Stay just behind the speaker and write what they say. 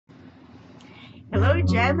Hello,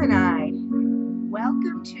 Gemini.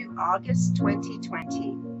 Welcome to August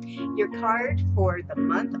 2020. Your card for the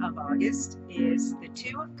month of August is the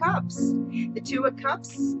Two of Cups. The Two of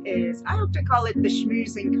Cups is, I have to call it the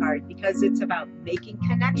schmoozing card because it's about making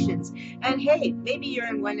connections. And hey, maybe you're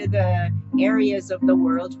in one of the areas of the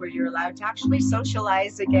world where you're allowed to actually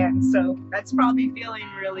socialize again. So that's probably feeling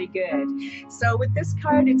really good. So with this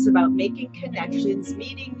card, it's about making connections,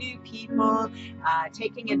 meeting new people,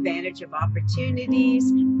 taking advantage of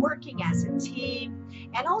opportunities, working as a team.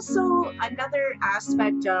 And also another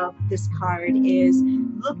aspect of this card is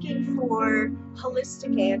looking for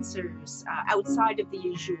holistic answers outside of the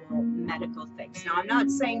usual medical things. Now, I'm not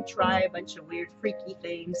saying try a bunch of weird, freaky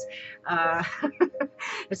things, uh,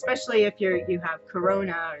 especially if you have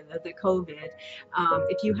corona or the COVID.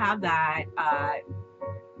 If you have that,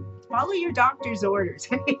 follow your doctor's orders.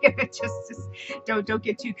 just don't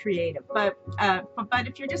get too creative. But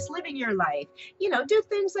if you're just living your life, do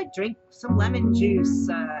things like drink some lemon juice,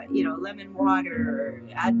 lemon water,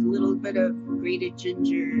 add a little bit of grated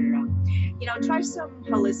ginger. Try some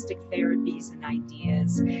holistic therapies and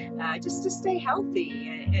ideas, just to stay healthy.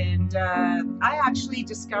 And I actually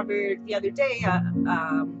discovered the other day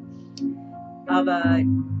of a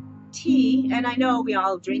tea, and I know we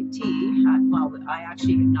all drink tea. Well, I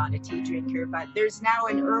actually am not a tea drinker, but there's now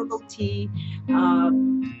an herbal tea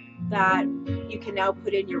that you can now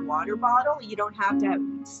put in your water bottle. You don't have to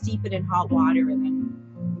steep it in hot water and then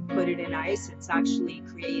put it in ice. It's actually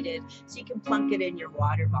created so you can plunk it in your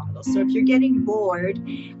water bottle. So if you're getting bored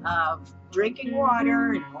of drinking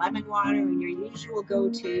water and lemon water and your usual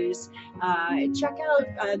go-tos, check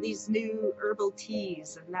out these new herbal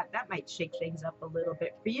teas, and that might shake things up a little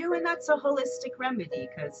bit for you. And that's a holistic remedy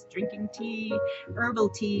because drinking tea, herbal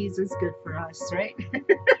teas, is good for us, right?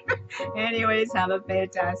 Anyways, have a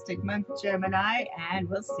fantastic month, Gemini, and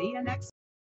we'll see you next